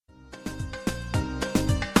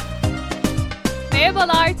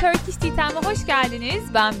Merhabalar, Turkish Tea Time'a hoş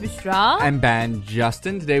geldiniz. Ben Büşra. And ben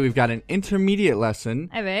Justin. Today we've got an intermediate lesson.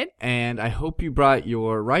 Evet. And I hope you brought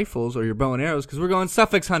your rifles or your bow and arrows because we're going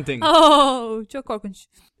suffix hunting. Oh, çok korkunç.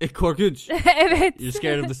 Korkunç. Evet. You're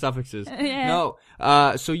scared of the suffixes. Yeah. No.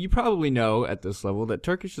 So you probably know at this level that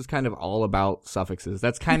Turkish is kind of all about suffixes.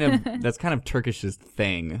 That's kind of Turkish's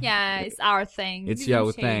thing. Yeah, it's our thing. It's Bizim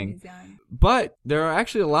our şeyimiz thing. yani. But there are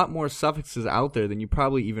actually a lot more suffixes out there than you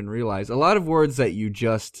probably even realize. A lot of words that you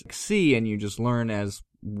just see and you just learn as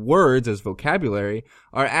words, as vocabulary,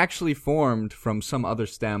 are actually formed from some other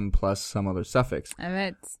stem plus some other suffix.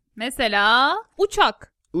 Evet. Mesela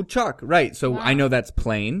uçak. Uçak, right. So Wow. I know that's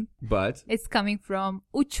plane, but... It's coming from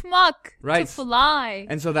uçmak, right. to fly.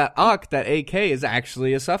 And so that ak, that ak, is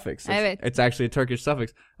actually a suffix. Evet. It's actually a Turkish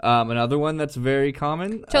suffix. Another one that's very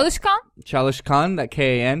common... Çalışkan. Çalışkan, that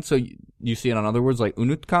K-A-N. So you see it on other words like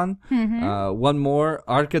unutkan. One more,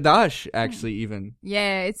 arkadaş, actually even.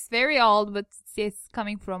 Yeah, it's very old, but it's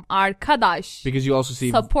coming from arkadaş. Because you also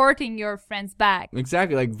see... supporting your friend's back.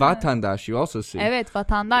 Exactly, like vatandaş you also see. Evet,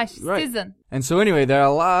 vatandaş, Right. citizen. And so anyway, there are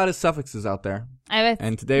a lot of suffixes out there. Evet.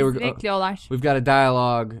 And today bizi bekliyorlar. we've got a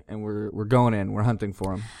dialogue and we're going in. We're hunting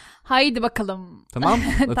for them. Haydi bakalım. Tamam?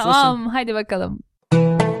 Let's Tamam, haydi bakalım.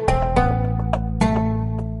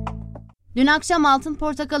 Dün akşam Altın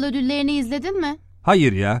Portakal ödüllerini izledin mi?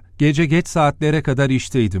 Hayır ya, gece geç saatlere kadar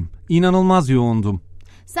işteydim. İnanılmaz yoğundum.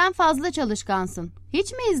 Sen fazla çalışkansın.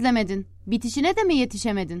 Hiç mi izlemedin? Bitişine de mi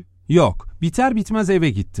yetişemedin? Yok, biter bitmez eve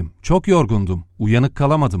gittim. Çok yorgundum. Uyanık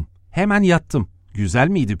kalamadım. Hemen yattım. Güzel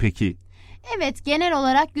miydi peki? Evet, genel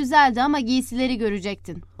olarak güzeldi ama giysileri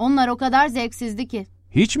görecektin. Onlar o kadar zevksizdi ki.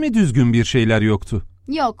 Hiç mi düzgün bir şeyler yoktu?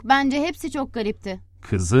 Yok, bence hepsi çok garipti.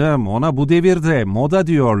 Kızım, ona bu devirde moda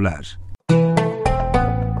diyorlar.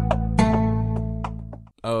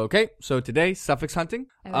 Okay, so today, suffix hunting.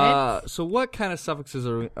 Evet. So what kind of suffixes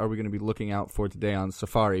are we going to be looking out for today on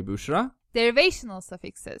Safari, Bushra? Derivational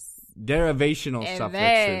suffixes. Derivational suffixes.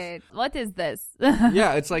 Evet. What is this?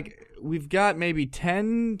 Yeah, it's like we've got maybe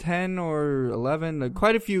 10 or 11,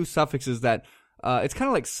 quite a few suffixes that it's kind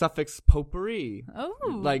of like suffix potpourri. Oh.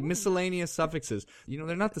 Like miscellaneous suffixes. You know,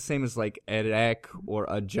 they're not the same as like erek or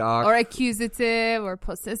ajak. Or accusative or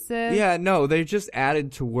possessive. Yeah, no, they're just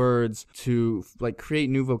added to words to like create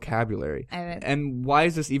new vocabulary. Evet. And why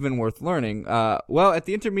is this even worth learning? Well, at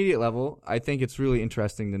the intermediate level, I think it's really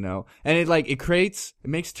interesting to know. And it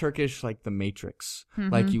makes Turkish like the Matrix.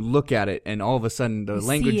 Like you look at it and all of a sudden the You see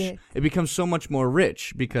language, it. it becomes so much more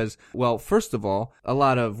rich because, well, first of all, a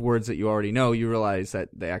lot of words that you already know, you realize that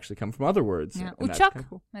they actually come from other words. Yeah. And that's Uçak kinda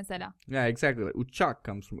cool. mesela. Yeah, exactly. Like uçak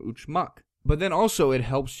comes from uçmak. But then also it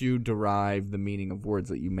helps you derive the meaning of words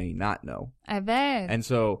that you may not know. Evet. And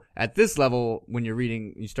so at this level, when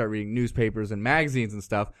you start reading newspapers and magazines and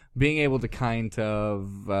stuff, being able to kind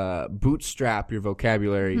of bootstrap your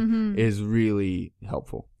vocabulary is really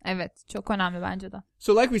helpful. Evet. Çok önemli bence de.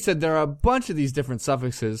 So like we said, there are a bunch of these different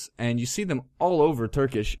suffixes and you see them all over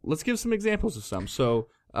Turkish. Let's give some examples of some. So,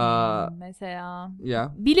 Mesela. yeah.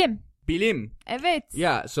 Bilim. Bilim. Evet.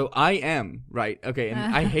 Yeah, so I am, right. Okay, and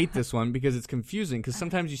I hate this one because it's confusing because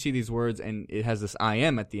sometimes you see these words and it has this I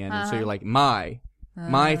am at the end and so you're like my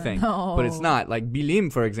thing. No. But it's not. Like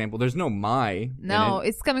bilim, for example, there's no my. No, in it.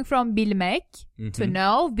 it's coming from bilmek, to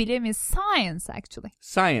know. Bilim is science, actually.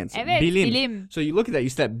 Science. Evet, bilim. So you look at that, you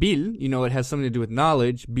step bil, you know it has something to do with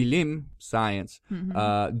knowledge. Bilim, science.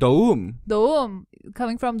 Doğum, Doğum,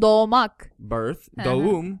 coming from doğmak. birth.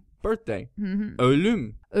 Doğum, birthday.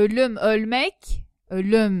 Ölüm, Ölüm, ölmek,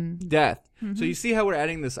 ölüm. death. So you see how we're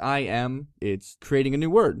adding this I am, it's creating a new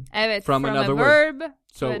word. Evet, From from another a word. verb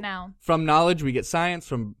So to a noun. from knowledge we get science,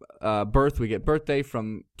 from birth we get birthday,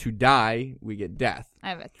 from to die we get death.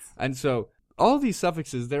 Evet. And so all these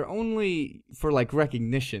suffixes, they're only for like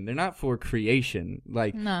recognition. They're not for creation.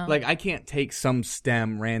 Like I can't take some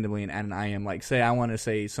stem randomly and add an I am. Like say I want to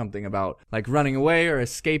say something about like running away or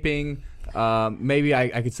escaping. Maybe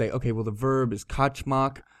I could say, okay, well the verb is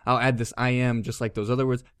kaçmak. I'll add this I am just like those other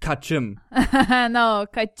words. Kaçım. No,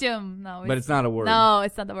 kaçım. No, But it's not a word. No,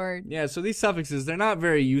 it's not a word. Yeah, so these suffixes, they're not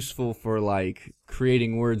very useful for like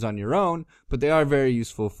creating words on your own, but they are very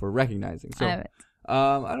useful for recognizing. So Evet.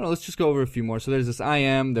 I don't know, let's just go over a few more. So there's this I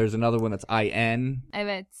am, there's another one that's IN,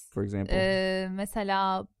 Evet. for example.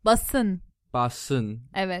 Mesela basın. Basın,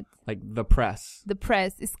 Evet. like the press. The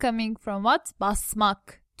press is coming from what?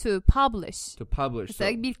 Basmak. To publish. To publish.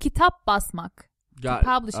 Mesela So, bir kitap basmak. got to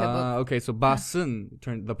publish a book. Okay, so basın,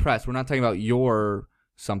 the press. We're not talking about your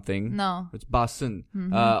something. No. It's basın.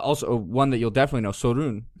 Also, one that you'll definitely know,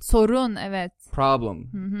 sorun. Sorun, evet. Problem,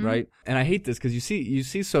 right? And I hate this because you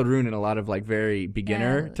see sorun in a lot of like very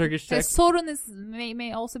beginner Turkish texts. Sorun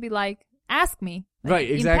may also be like, ask me. Like,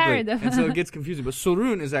 right, exactly. Imperative. And so it gets confusing. But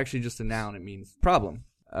sorun is actually just a noun. It means problem.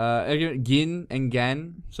 Gin and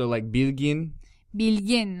gen. So like bilgin.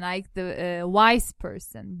 Bilgin, like the wise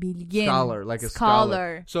person. Bilgin. Scholar, like a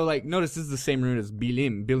scholar. So like, notice this is the same root as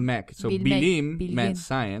bilim, bilmek. So bilim meant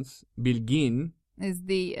science. Bilgin is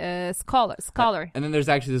the scholar. And then there's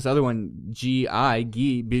actually this other one, gi,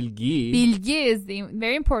 bilgi. Bilgi is the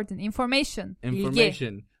very important information.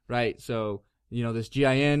 Bilgi. Right. So, this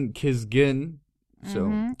gin, kizgin.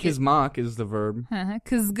 So, kizmak is the verb.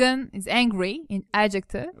 Kızgın is angry in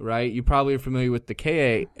adjective. Right. You probably are familiar with the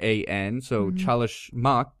K-A-N. So,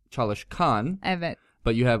 çalışmak, çalışkan. Evet.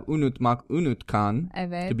 But you have unutmak, unutkan.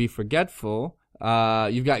 Evet. To be forgetful.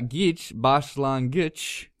 You've got geç,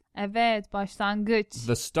 başlangıç. Evet, başlangıç.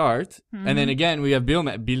 The start. And then again, we have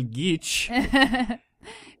bilmek, bilgiç.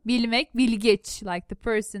 Bilmek, bilgeç, like the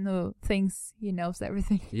person who thinks he knows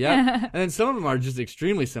everything. Yeah. And then some of them are just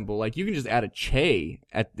extremely simple. Like you can just add a che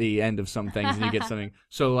at the end of some things and you get something.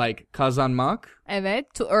 So like kazanmak. Evet,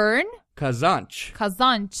 to earn. Kazanç.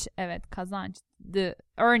 Kazanç. Evet, kazanç. The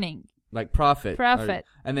earning. Like profit. Profit.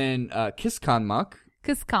 And then kıskanmak.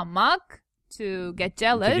 Kıskanmak, to get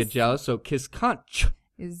jealous. To get jealous. So kıskanç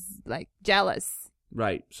is like jealous.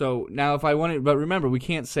 Right. So now if I want to, but remember, we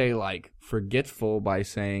can't say like forgetful by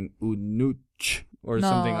saying unuç or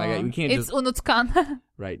something like that. We can't it's unutkan.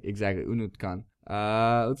 Right. Exactly. Unutkan.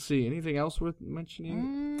 Let's see. Anything else worth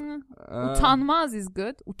mentioning? Utanmaz is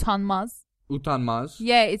good. Utanmaz. Utanmaz.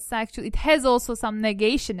 Yeah, it has also some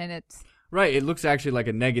negation in it. Right. It looks actually like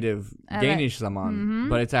a negative geniş zaman,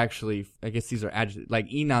 but it's actually, I guess these are adjectives, like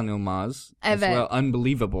inanılmaz as well,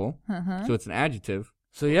 unbelievable. So it's an adjective.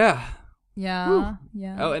 So yeah. Yeah. Woo.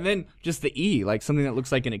 Yeah. Oh, and then just the E, like something that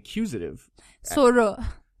looks like an accusative. Soru.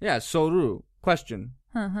 Yeah, soru. Question.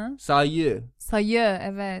 Sayı. Sayı,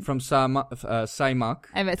 evet. From saymak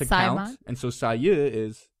evet, to saymak. count. And so sayı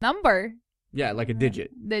is... number. Yeah, like a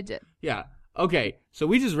digit. Digit. Yeah. Okay, so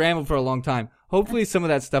we just rambled for a long time. Hopefully some of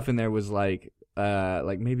that stuff in there was like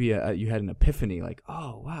maybe you had an epiphany, like,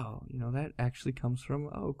 oh, wow, that actually comes from,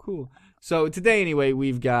 oh, cool. So today, anyway,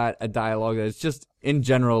 we've got a dialogue that's just, in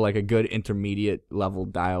general, like a good intermediate level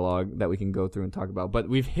dialogue that we can go through and talk about. But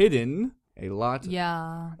we've hidden a lot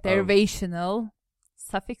derivational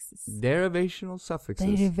suffixes. Derivational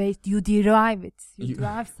suffixes. You derive it. You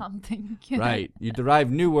derive something. Right. You derive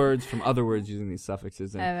new words from other words using these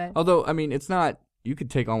suffixes. And, although, I mean, it's not... You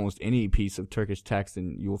could take almost any piece of Turkish text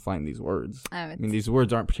and you will find these words. Evet. I mean, these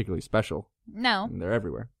words aren't particularly special. No. They're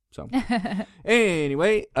everywhere. So,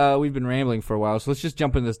 anyway, we've been rambling for a while, so let's just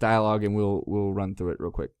jump into this dialogue and we'll run through it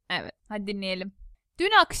real quick. Evet, hadi dinleyelim.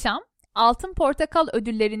 Dün akşam Altın Portakal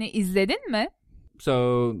ödüllerini izledin mi?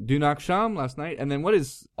 So, dün akşam, last night, and then what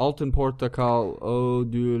is Altın Portakal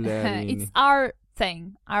ödüllerini? It's our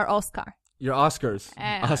thing, our Oscar. Your Oscars.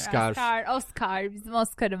 Oscar. Bizim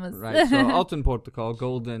Oscar'ımız. Right, so Altın Portakal,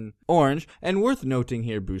 golden orange. And worth noting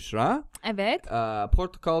here, Büşra. Evet.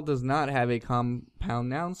 Portakal does not have a compound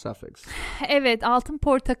noun suffix. Evet, altın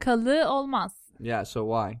portakalı olmaz. Yeah, so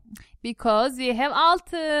why? Because we have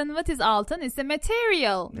altın. What is altın? It's a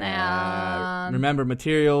material noun. Remember,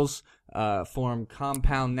 materials form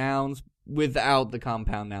compound nouns without the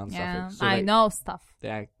compound noun suffix. So I know stuff. They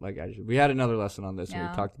act like I should. We had another lesson on this and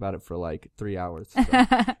we talked about it for like 3 hours. So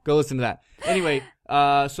go listen to that. Anyway,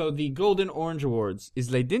 so the Golden Orange Awards.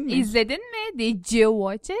 İzledin mi? İzledin mi? Did you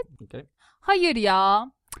watch it? Okay. Hayır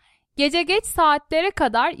ya. Gece geç saatlere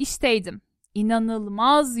kadar işteydim.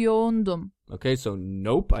 İnanılmaz yoğundum. Okay, so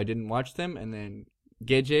nope, I didn't watch them. And then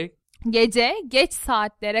gece geç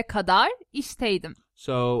saatlere kadar işteydim.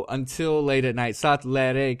 So until late at night.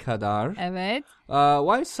 Saatlere kadar. Evet.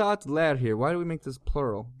 Why saatler here? Why do we make this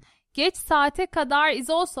plural? Geç saate kadar is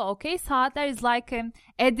also okay. Saatler is like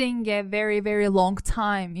adding a very, very long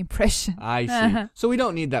time impression. I see. So we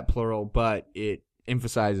don't need that plural, but it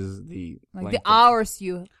emphasizes the like the hours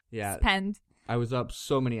you spend. I was up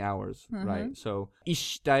so many hours, right? So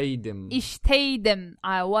işteydim. İşteydim.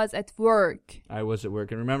 I was at work. I was at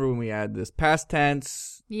work. And remember when we add this past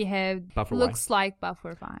tense? We have buffer looks y. like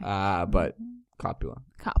buffer y. But copula.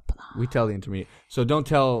 Copula. We tell the intermediate. So don't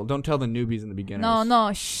tell the newbies and the beginners.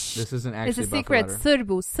 No, shh. This isn't actually it's a secret. Sır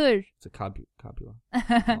bu, sır. It's a copula.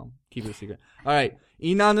 Keep it a secret. All right.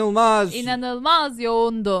 İnanılmaz. İnanılmaz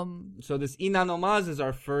yoğundum. So this inanılmaz is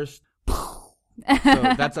our first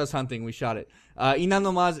So that's us hunting. We shot it.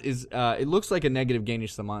 İnanılmaz is, it looks like a negative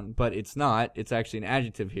geniş zaman, but it's not. It's actually an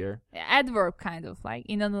adjective here. Adverb kind of like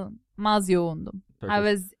inanılmaz yoğundum. Turkish. I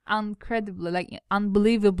was incredibly, like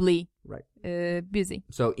unbelievably Right. Busy.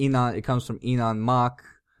 So inan, it comes from inanmak.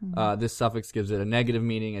 This suffix gives it a negative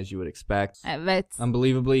meaning, as you would expect. Evet.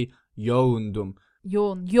 Unbelievably yoğundum.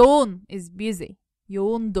 Yoğun is busy.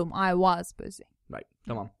 Yoğundum. I was busy. Right.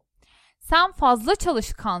 Tamam. Sen fazla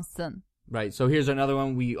çalışkansın. Right. So here's another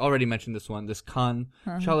one. We already mentioned this one. This kan.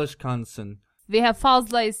 Çalışkansın. We have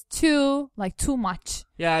fazla is too, like too much.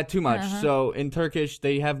 Yeah, too much. So in Turkish,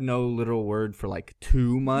 they have no literal word for like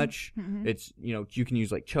too much. It's, you can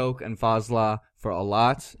use like çok and fazla for a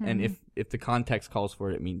lot. And if the context calls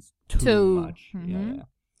for it, it means too much. Yeah.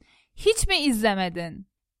 Hiç mi izlemedin?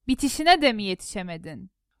 Bitişine de mi yetişemedin?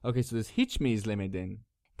 Okay, so this hiç mi izlemedin?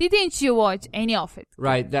 Didn't you watch any of it?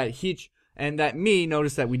 Right, that hiç and that mi,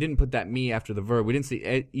 notice that we didn't put that mi after the verb. We didn't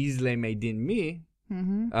say izlemedin mi.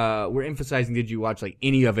 We're emphasizing did you watch like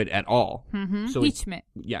any of it at all. So Hiç mi?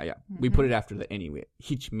 Yeah. We put it after the any.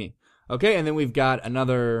 Hiç mi. Okay, and then we've got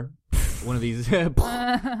another one of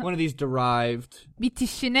these derived.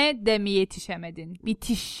 Bitişine de mi yetişemedin?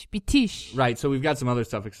 Bitiş. Right, so we've got some other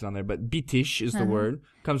suffixes on there, but bitiş is the word.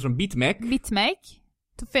 Comes from bitmek. Bitmek,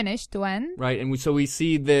 to finish, to end. Right, and we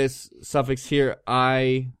see this suffix here,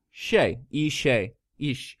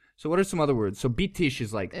 iş. So what are some other words? So bitiş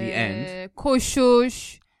is like the end.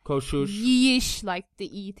 Koşuş. Koşuş. Yiyiş, like the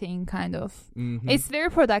eating kind of. It's very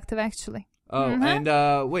productive actually. Oh, and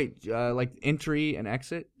wait, like entry and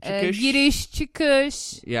exit? Çıkış. Giriş,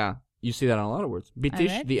 çıkış. Yeah, you see that on a lot of words.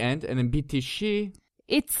 Bitiş, Evet. the end, and then bitişi.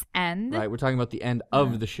 Its end. Right, we're talking about the end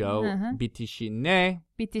of the show. Bitişine.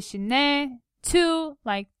 Bitişine. To,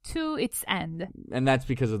 like to its end. And that's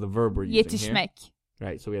because of the verb we're using Yetişmek. here.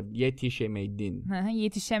 Right, so we have yetişemedin.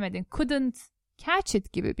 Yetişemedin. Couldn't catch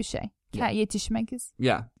it gibi bir şey. Yetişmek is.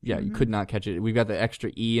 Yeah, you could not catch it. We've got the extra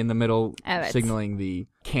E in the middle Evet. signaling the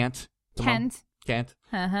can't. Can't.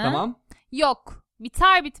 Tamam? Yok.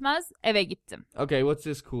 Biter bitmez eve gittim. Okay, what's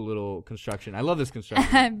this cool little construction? I love this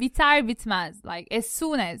construction. Biter bitmez. Like as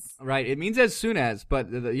soon as. Right, it means as soon as,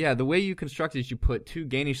 but the way you construct it is you put two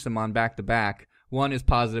geniş zaman back to back. One is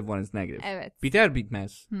positive, one is negative. Evet. Biter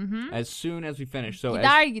bitmez. As soon as we finish. So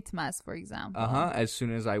Gider gitmez, for example. As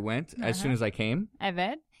soon as I went, as soon as I came.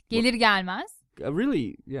 Evet. Gelir gelmez. A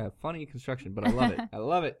really, funny construction, but I love it. I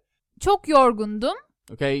love it. Çok yorgundum.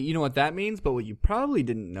 Okay, you know what that means, but what you probably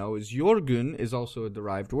didn't know is yorgun is also a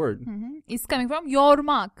derived word. It's coming from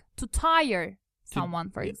yormak, to tire someone,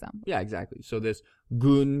 for example. Yeah, exactly. So this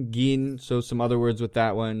gun, gin, so some other words with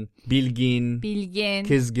that one. Bilgin, Bilgin,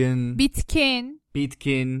 kızgın, bitkin,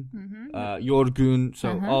 yorgun,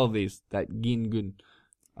 so all of these, that gin, gun.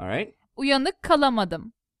 All right? Uyanık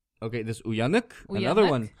kalamadım. Okay, this uyanık, another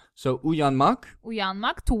one. So uyanmak.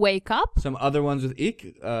 Uyanmak, to wake up. Some other ones with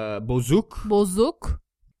ik, bozuk. Bozuk.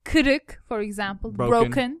 Kırık, for example.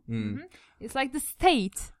 Broken. It's like the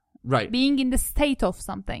state. Right. Being in the state of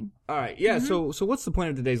something. All right. Yeah. So what's the point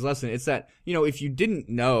of today's lesson? It's that, if you didn't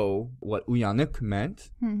know what uyanık meant,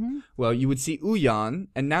 well, you would see uyan,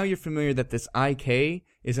 and now you're familiar that this ik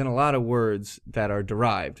is in a lot of words that are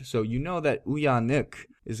derived. So you know that uyanık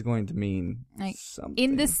is going to mean like something.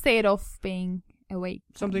 In the state of being awake.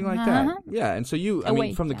 Something like that. Yeah. And so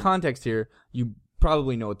from the context here, you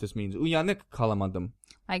probably know what this means. Uyanık kalamadım.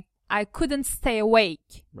 Like, I couldn't stay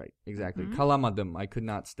awake. Right, exactly. Kalamadım, I could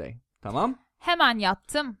not stay. Tamam? Hemen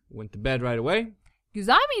yattım. Went to bed right away.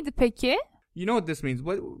 Güzel miydi peki? You know what this means?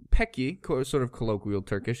 What peki, sort of colloquial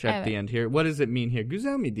Turkish at the end here. What does it mean here?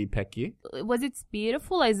 Güzel miydi peki? Was it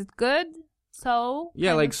beautiful? Is it good? So?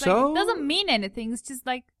 Yeah, like so? It doesn't mean anything. It's just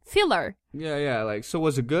like filler. Yeah, like, so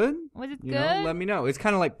was it good? Was it You good? know, let me know. It's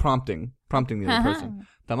kind of like prompting the other person.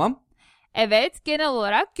 Tamam? Evet, genel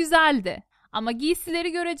olarak güzeldi. Ama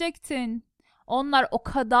giysileri görecektin. Onlar o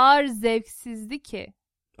kadar zevksizdi ki.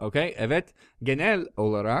 Okay, evet. Genel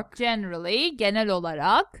olarak. Generally, genel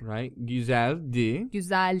olarak. Right,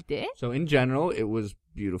 güzeldi. So in general, it was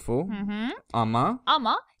beautiful. Ama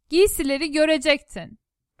giysileri görecektin.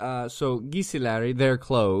 So giysileri, their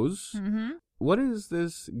clothes. What is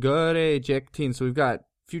this görecektin? So we've got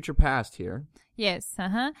future past here. Yes,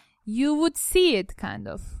 You would see it, kind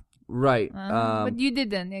of. Right. But you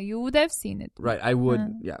didn't. You would have seen it. Right. I would.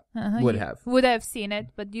 Would have. Would have seen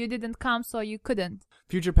it, but you didn't come, so you couldn't.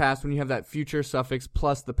 Future past, when you have that future suffix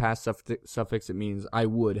plus the past suffix, it means I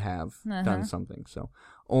would have done something. So,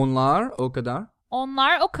 onlar o kadar.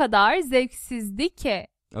 Onlar o kadar zevksizdi ki.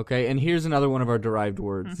 Okay, and here's another one of our derived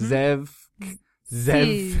words. Zev.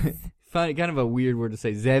 Funny, kind of a weird word to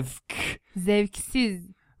say. Zevk.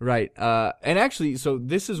 Zevksiz. Right. And actually, so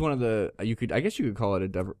this is one of the, I guess you could call it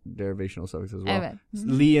a derivational suffix as well. Evet.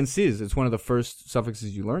 Li and siz, it's one of the first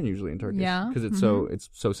suffixes you learn usually in Turkish. Yeah. Because it's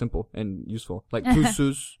so simple and useful. Like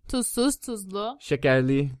tuzsuz, Tuzsuz, tuzlu.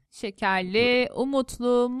 şekerli. Şekerli,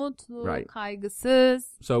 umutlu, mutlu, Right.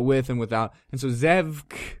 kaygısız. So with and without. And so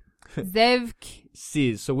zevk, Zevk.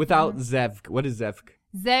 siz. So without zevk. What is zevk?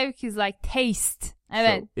 Zevk is like taste.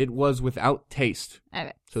 Evet. So it was without taste.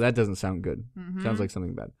 Evet. So that doesn't sound good. Sounds like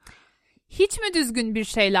something bad. Hiç mi düzgün bir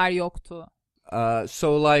şeyler yoktu?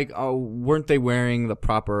 So like, weren't they wearing the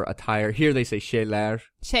proper attire? Here they say şeyler.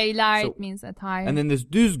 Şeyler, So- it means attire. And then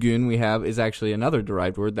this düzgün we have is actually another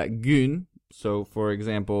derived word, that gün. So for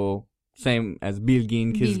example, same as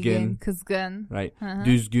bilgin, kızgın. Bilgin, kızgın. Right. Hı.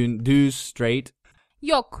 Düzgün, düz, straight.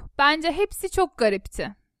 Yok, bence hepsi çok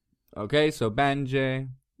garipti. Okay, so bence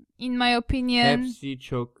In my opinion, hepsi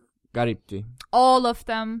çok garipti. all of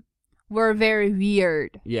them were very weird.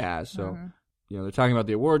 Yeah, so you know, they're talking about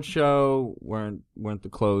the award show. Weren't the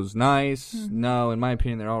clothes nice? No, in my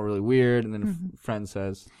opinion, they're all really weird. And then a friend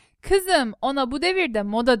says, Kızım, ona bu devirde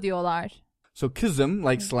moda diyorlar. so kızım,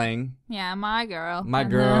 like slang. Yeah, my girl. My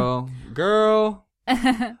girl. Girl.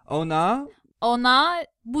 Ona. Ona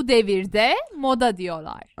bu devirde moda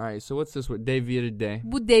diyorlar. All right, so what's this word? Devirde.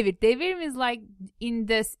 Bu devir. Devir means like in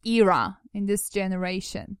this era, in this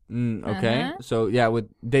generation. Okay. So yeah,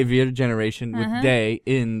 with devir generation, with day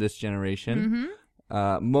in this generation.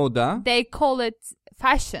 Moda. They call it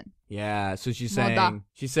fashion. Yeah, so she's Moda.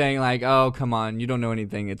 saying like, oh, come on, you don't know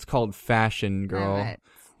anything. It's called fashion, girl. Evet.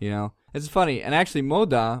 You know, it's funny. And actually,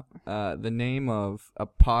 Moda, the name of a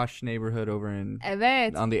posh neighborhood over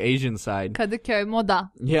Evet. on the Asian side. Kadıköy moda.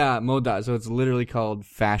 Yeah, Moda. So it's literally called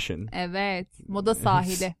fashion. Evet. Moda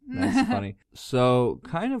sahili. That's funny. So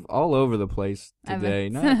kind of all over the place today.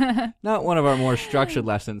 Evet. Not one of our more structured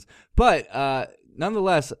lessons, but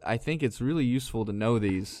nonetheless, I think it's really useful to know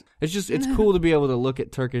these. It's cool to be able to look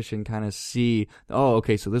at Turkish and kind of see, oh,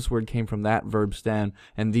 okay, so this word came from that verb stem,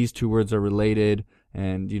 and these two words are related.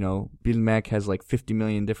 And, you know, bilmek has like 50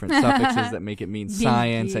 million different suffixes that make it mean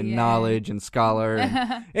science and knowledge and scholar.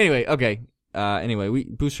 And anyway, okay.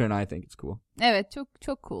 Booster and I think it's cool. Evet,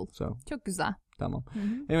 çok cool. So, Çok güzel. tamam.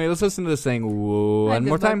 Anyway, let's listen to this thing one Hadi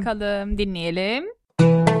more time. bakalım, dinleyelim.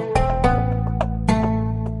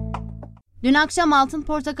 Dün akşam Altın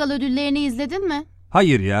Portakal ödüllerini izledin mi?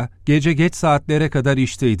 Hayır ya, gece geç saatlere kadar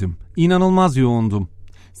işteydim. İnanılmaz yoğundum.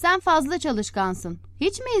 Sen fazla çalışkansın.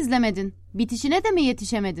 Hiç mi izlemedin? Bitişine de mi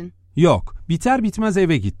yetişemedin? Yok, biter bitmez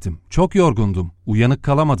eve gittim. Çok yorgundum. Uyanık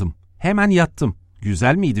kalamadım. Hemen yattım.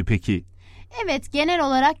 Güzel miydi peki? Evet, genel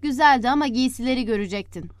olarak güzeldi ama giysileri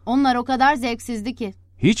görecektin. Onlar o kadar zevksizdi ki.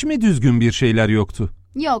 Hiç mi düzgün bir şeyler yoktu?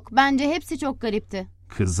 Yok, bence hepsi çok garipti.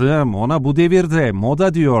 Kızım, ona bu devirde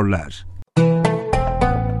moda diyorlar.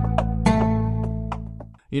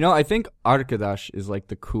 You know, I think arkadaş is like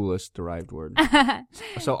the coolest derived word.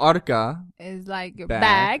 So arka, It's like your bag.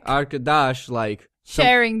 bag. Arkadaş, like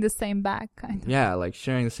Sharing the same bag kind of. yeah, like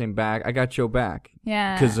sharing the same bag. I got your back.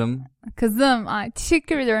 Yeah. Kızım. Kızım. Ay,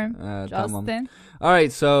 teşekkür ederim. Tamam. Justin. All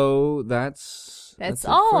right, so that's That's it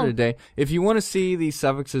all. for today. If you want to see these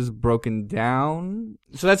suffixes broken down,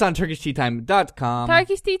 so that's on turkishteatime.com.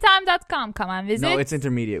 TurkishTeaTime.com. Come and visit. No, it's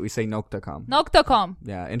intermediate. We say .com. .com.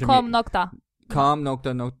 Yeah, Com intermediate. nokta.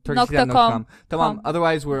 Turkishteatime.com. Tamam. Com.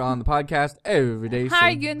 Otherwise, we're on the podcast every day.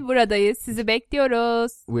 Her so gün buradayız. Sizi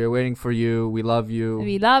bekliyoruz. we're waiting for you. We love you.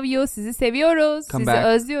 We love you. Sizi seviyoruz. Come Sizi back.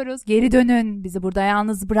 özlüyoruz. Geri dönün. Bizi burada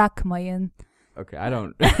yalnız bırakmayın. Okay, I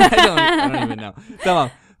don't even know. Tamam.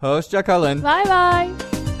 Hoşça kalın. Bye bye.